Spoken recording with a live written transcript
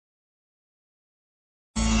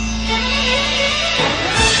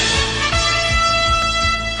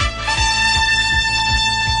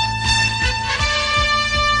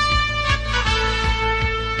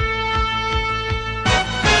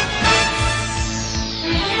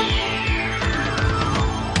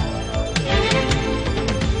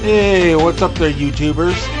Hey, what's up there,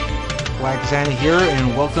 YouTubers? Black Santa here,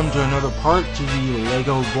 and welcome to another part to the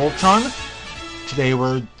Lego Voltron. Today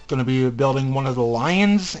we're going to be building one of the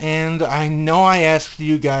lions, and I know I asked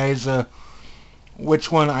you guys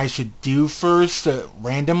which one I should do first,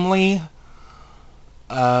 randomly.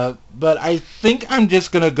 But I think I'm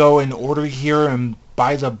just going to go in order here and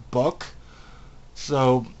buy the book.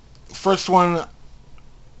 So, first one,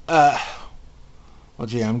 well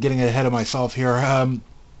gee, I'm getting ahead of myself here.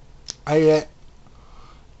 I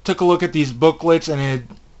took a look at these booklets, and it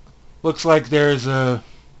looks like there's a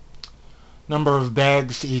number of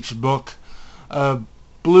bags to each book.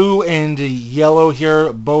 Blue and yellow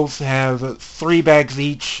here both have 3 bags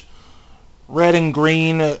each. Red and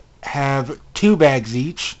green have 2 bags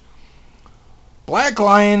each. Black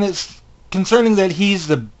Lion is concerning that he's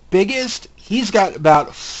the biggest. He's got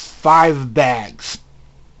about 5 bags.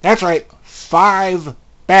 That's right, 5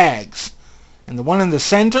 bags. And the one in the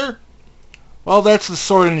center, well, that's the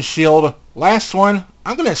sword and shield. Last one,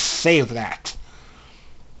 I'm going to save that.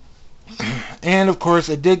 And of course,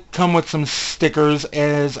 it did come with some stickers.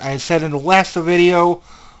 As I said in the last video,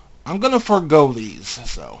 I'm going to forgo these.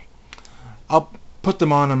 So I'll put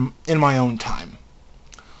them on in my own time.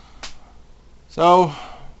 So,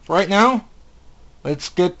 right now, let's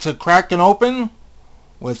get to cracking open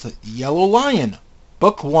with Yellow Lion,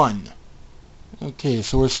 Book 1. Okay,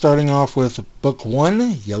 so we're starting off with Book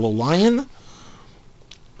 1, Yellow Lion.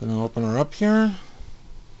 Gonna open her up here.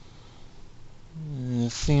 And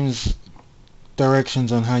it seems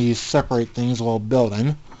directions on how you separate things while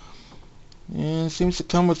building. And it seems to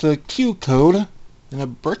come with a Q code and a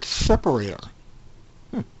brick separator.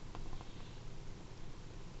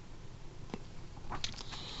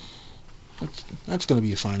 That's going to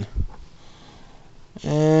be fun.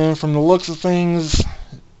 And from the looks of things,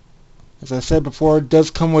 as I said before, it does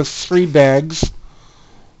come with 3 bags.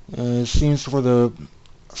 It seems for the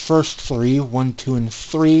first 3, 1, 2, and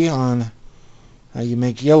 3 on how you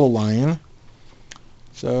make Yellow Lion.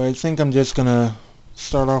 So I think I'm just going to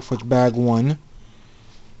start off with bag 1.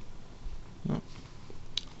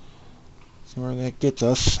 See where that gets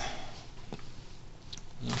us.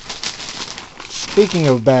 Speaking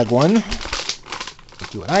of bag 1,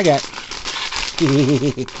 let's see what I got.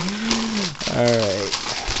 Alright.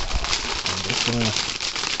 I'm just going to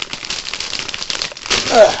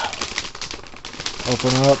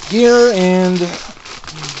open her up here, and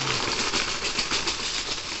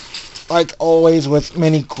like always with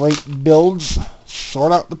many great builds,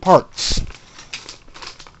 sort out the parts.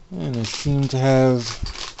 And I seem to have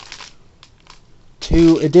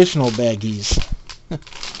 2 additional baggies.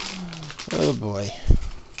 Oh boy.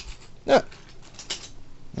 Yeah.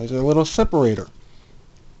 There's a little separator.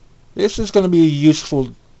 This is going to be a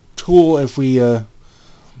useful tool if we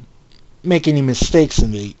make any mistakes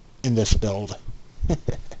in this build.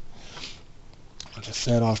 I'll just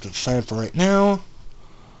set it off to the side for right now.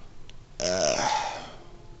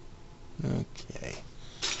 Okay.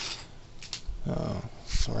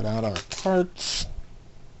 Sort out our parts.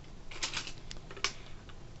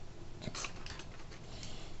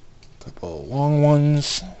 Couple long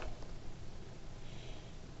ones.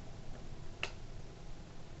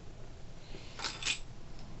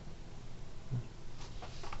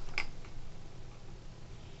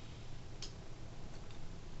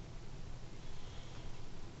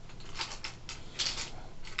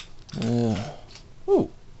 Ooh,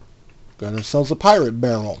 got ourselves a pirate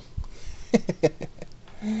barrel.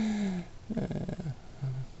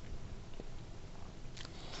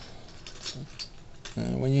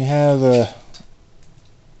 When you have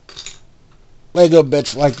Lego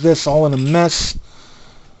bits like this all in a mess,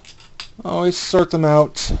 always sort them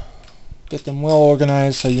out, get them well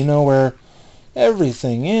organized so you know where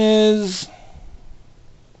everything is.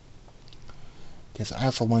 Because I,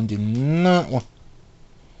 for one, do not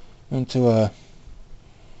want to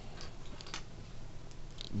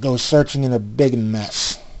go searching in a big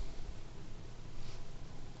mess.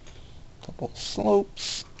 Couple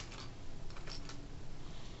slopes.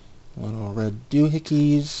 Little red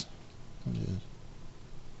doohickeys.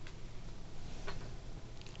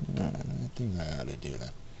 I think I ought to do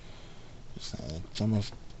that.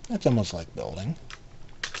 It's almost like building.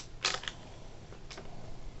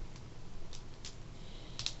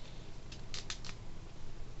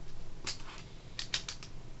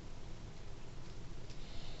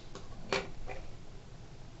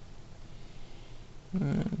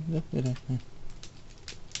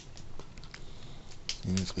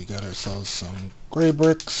 Seems we got ourselves some gray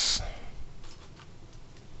bricks.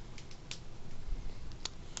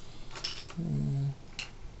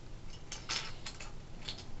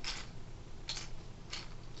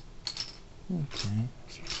 Okay.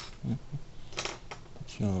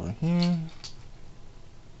 Put you over here.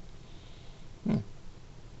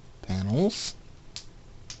 Panels.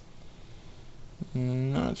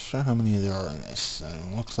 Not sure how many there are in this.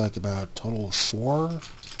 Looks like about a total of 4.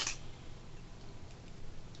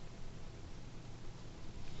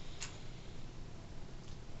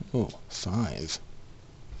 Oh, 5.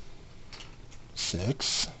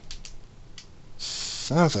 6.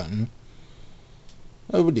 7.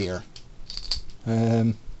 Oh dear.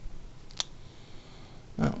 Oh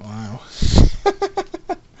wow.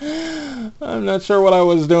 I'm not sure what I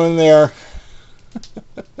was doing there.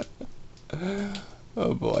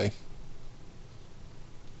 Oh boy.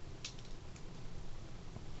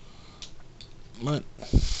 But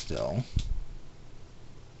still.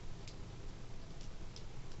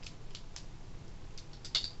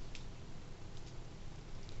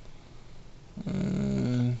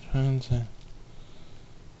 Trying to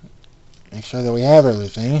make sure that we have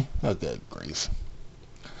everything. Oh good grief.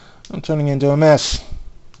 I'm turning into a mess.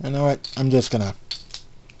 You know what? I'm just gonna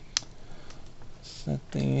set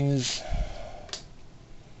these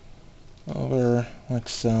over like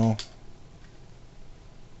so.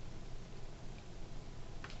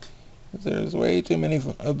 There's way too many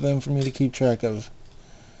of them for me to keep track of.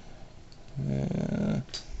 Uh,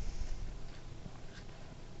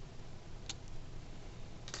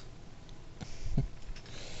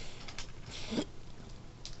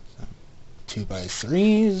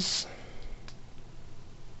 2x3s.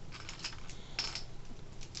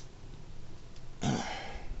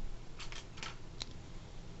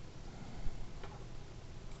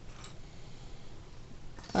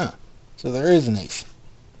 Ah, so there is an ace.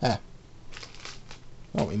 Ah.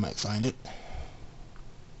 Oh, we might find it.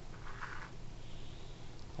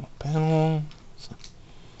 Panel.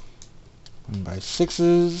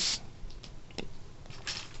 1x6s.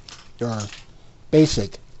 There are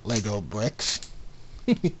basic Lego bricks.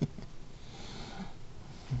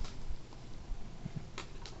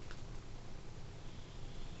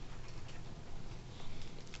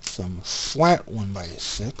 Some flat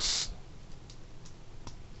 1x6.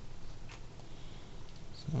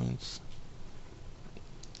 So it's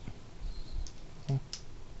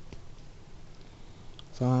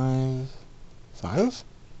 5. 5?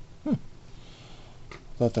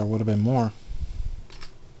 Thought there would have been more.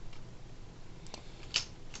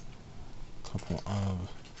 Couple of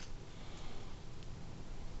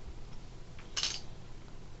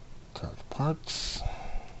card parts.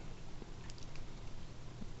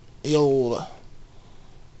 The old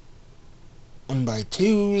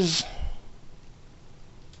 1x2s.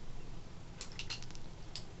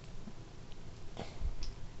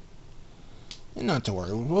 And not to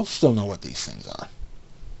worry, we'll still know what these things are.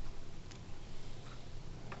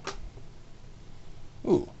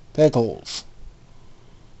 Ooh, peg holes.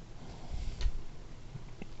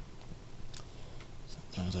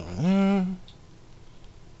 Those over there.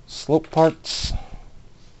 Slope parts.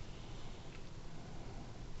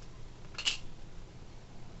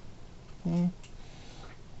 Okay.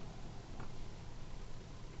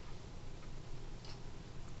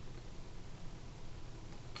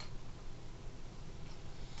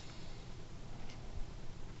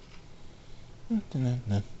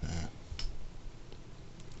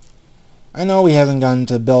 I know we haven't gotten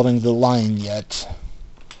to building the lion yet,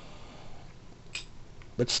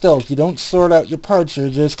 but still, if you don't sort out your parts, you're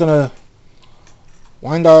just gonna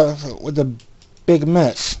wind up with a big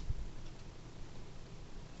mess.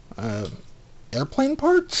 Airplane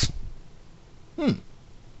parts?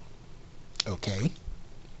 Okay.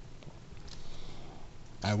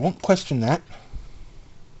 I won't question that.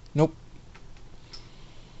 Nope.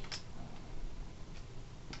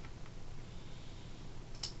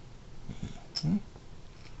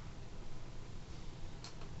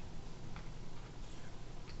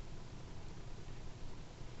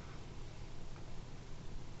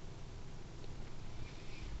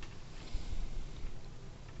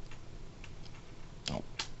 Oh,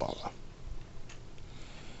 bother.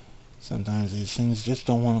 Sometimes these things just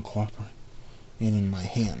don't want to cooperate in my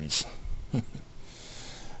hands.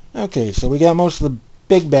 Okay, so we got most of the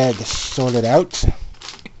big bag sorted out.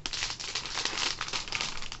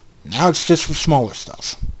 Now it's just the smaller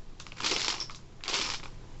stuff.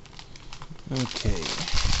 Okay.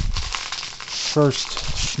 First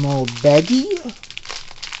small baggie.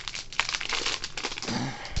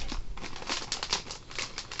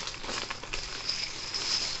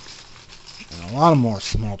 And a lot of more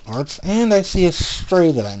small parts. And I see a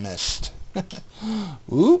stray that I missed.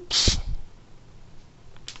 Oops.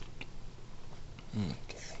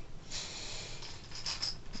 Okay.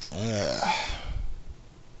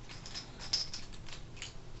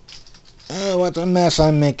 what a mess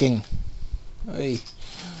I'm making. Hey,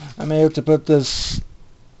 I may have to put this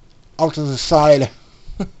off to the side.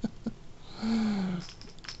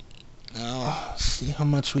 Now, see how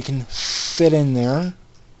much we can fit in there.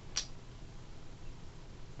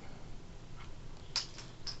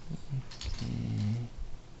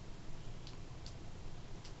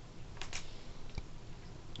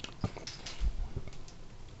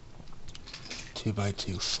 Two by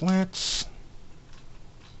two slats.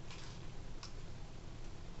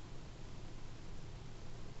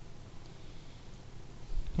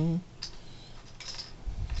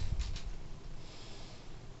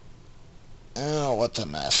 Oh, what a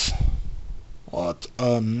mess. What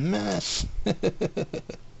a mess. Oh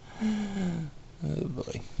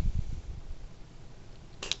boy.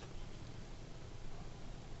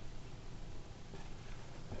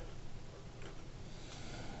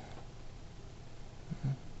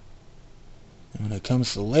 And when it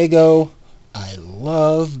comes to Lego, I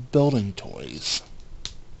love building toys.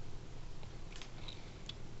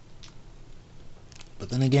 But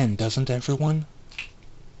then again, doesn't everyone?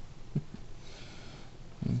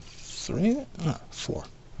 3? Ah, 4.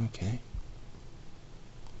 Okay.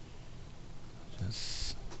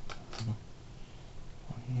 Just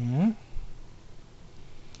here.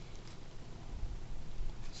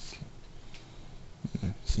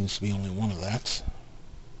 Seems to be only one of that.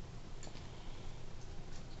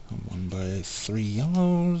 1 by 3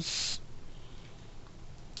 yellows.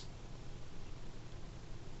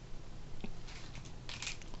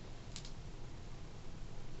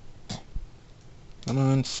 Come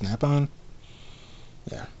on, snap on.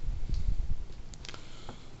 There.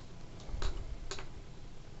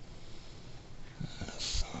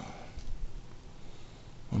 Yes.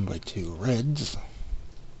 1 by 2 reds.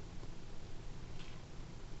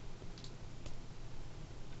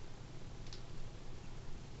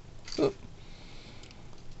 Oh.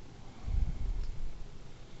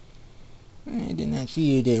 I did not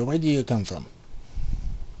see you there. Where did you come from?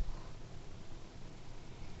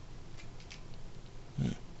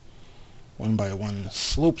 1 by 1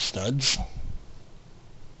 slope studs.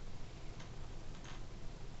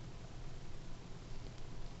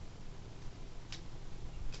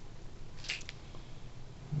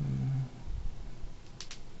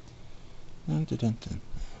 Dun, dun, dun, dun.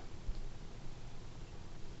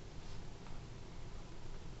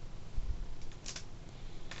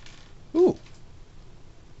 Ooh,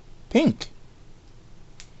 pink.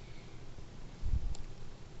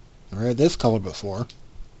 I've read this color before.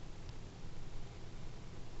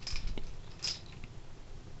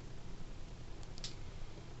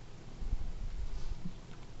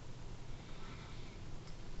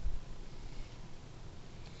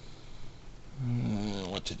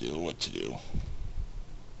 What to do?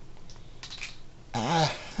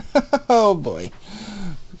 Ah, oh boy.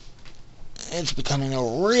 It's becoming a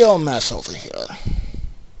real mess over here.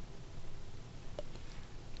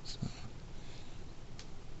 Some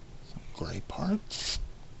gray parts.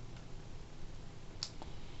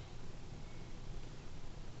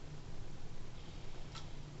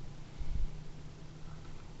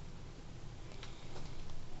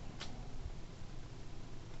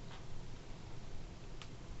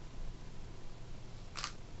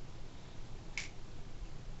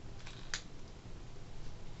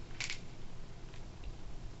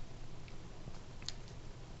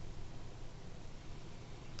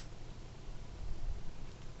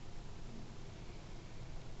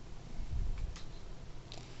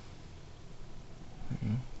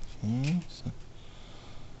 Okay, so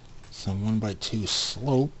some 1 by 2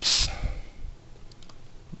 slopes,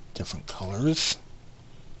 different colors.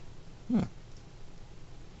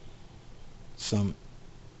 Some,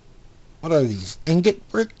 what are these, ingot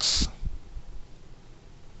bricks?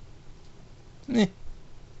 Eh.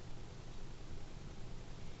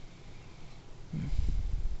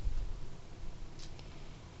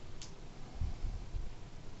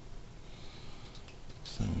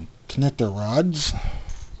 Some connector rods.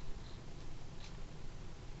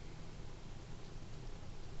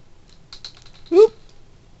 Whoop!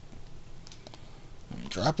 I'm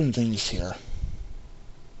dropping things here.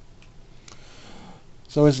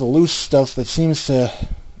 It's always the loose stuff that seems to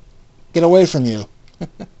get away from you.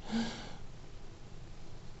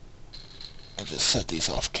 I'll just set these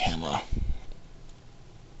off camera.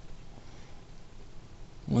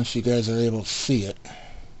 Unless you guys are able to see it.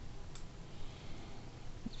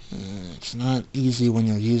 It's not easy when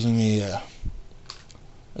you're using a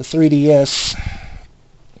 3DS.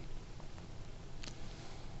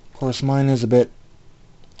 Of course, mine is a bit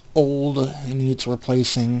old and needs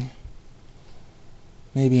replacing.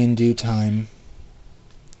 Maybe in due time.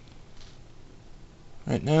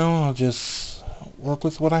 Right now, I'll just work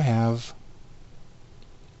with what I have.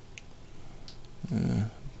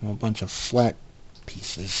 A bunch of flat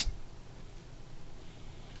pieces.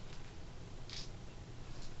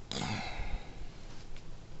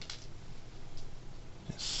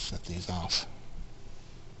 Just set these off.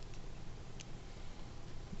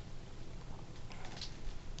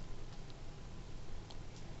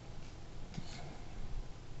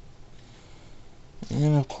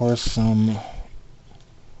 And of course some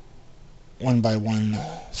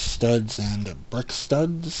 1x1 studs and brick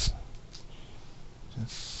studs.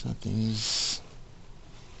 Just set these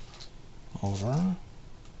over.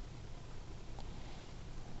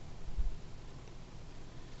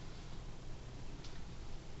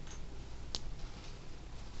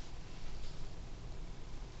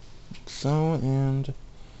 So, and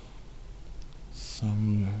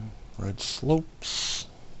some red slopes.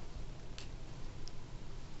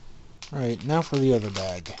 Alright, now for the other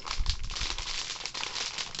bag.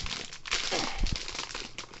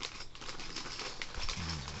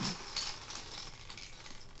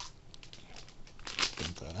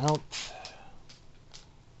 Get that out.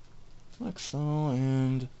 Like so,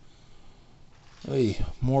 and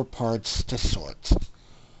more parts to sort.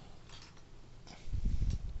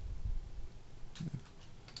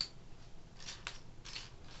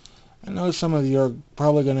 I know some of you are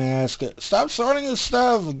probably going to ask, stop sorting this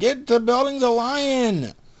stuff, get to building the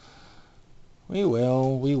lion. We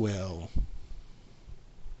will, we will.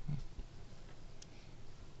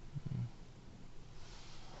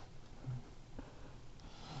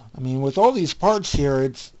 I mean, with all these parts here,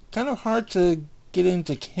 it's kind of hard to get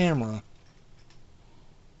into camera.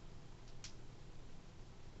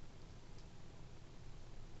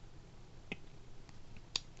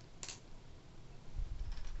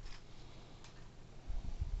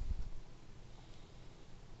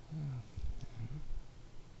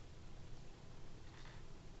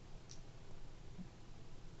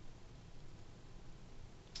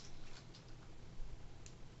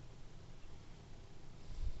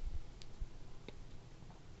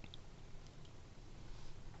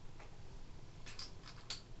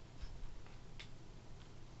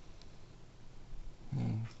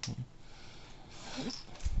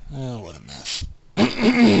 Oh, what a mess.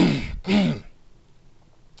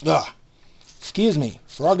 Ugh. Excuse me.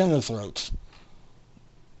 Frog in the throat.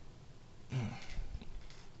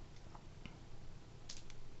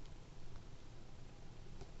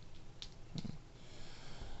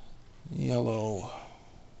 Yellow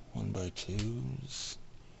 1x2s.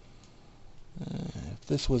 If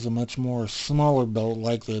this was a much more smaller build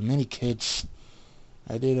like the mini kits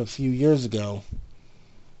I did a few years ago,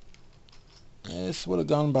 this would have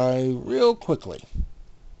gone by real quickly.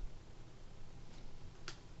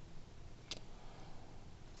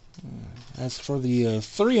 As for the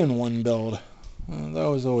 3-in-1 build, that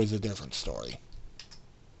was always a different story.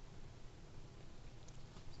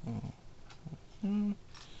 1x2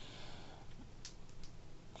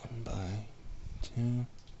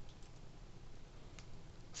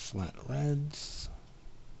 flat reds.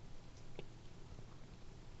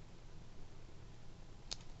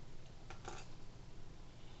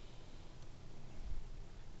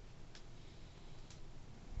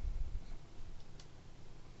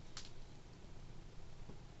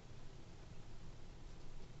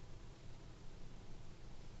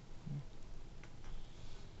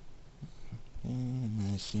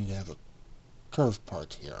 And I seem to have a curved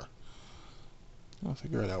part here. I'll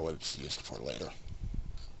figure out what it's used for later.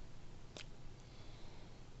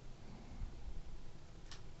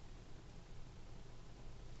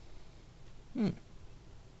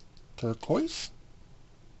 Turquoise?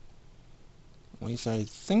 At least I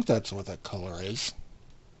think that's what that color is.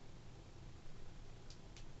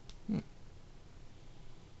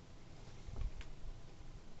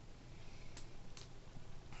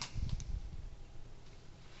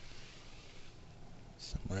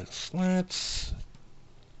 Some red slats,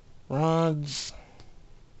 rods,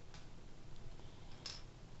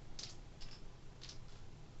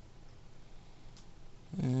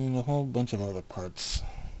 and a whole bunch of other parts.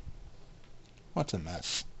 What's a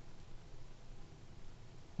mess?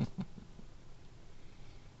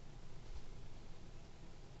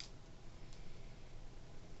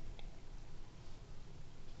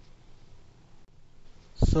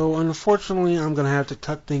 So unfortunately, I'm going to have to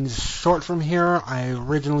cut things short from here. I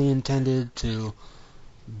originally intended to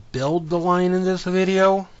build the line in this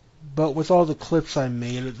video, but with all the clips I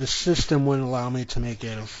made, the system wouldn't allow me to make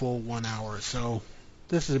it a full 1 hour, so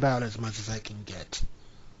this is about as much as I can get.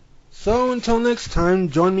 So until next time,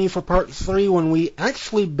 join me for part 3 when we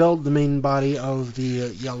actually build the main body of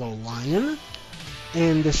the Yellow Lion.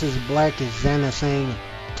 And this is Black Xana saying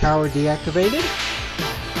tower deactivated.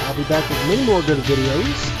 I'll be back with many more good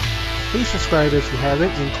videos. Please subscribe if you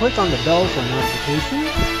haven't and click on the bell for notifications.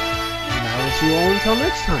 And I will see you all until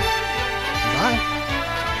next time. Bye.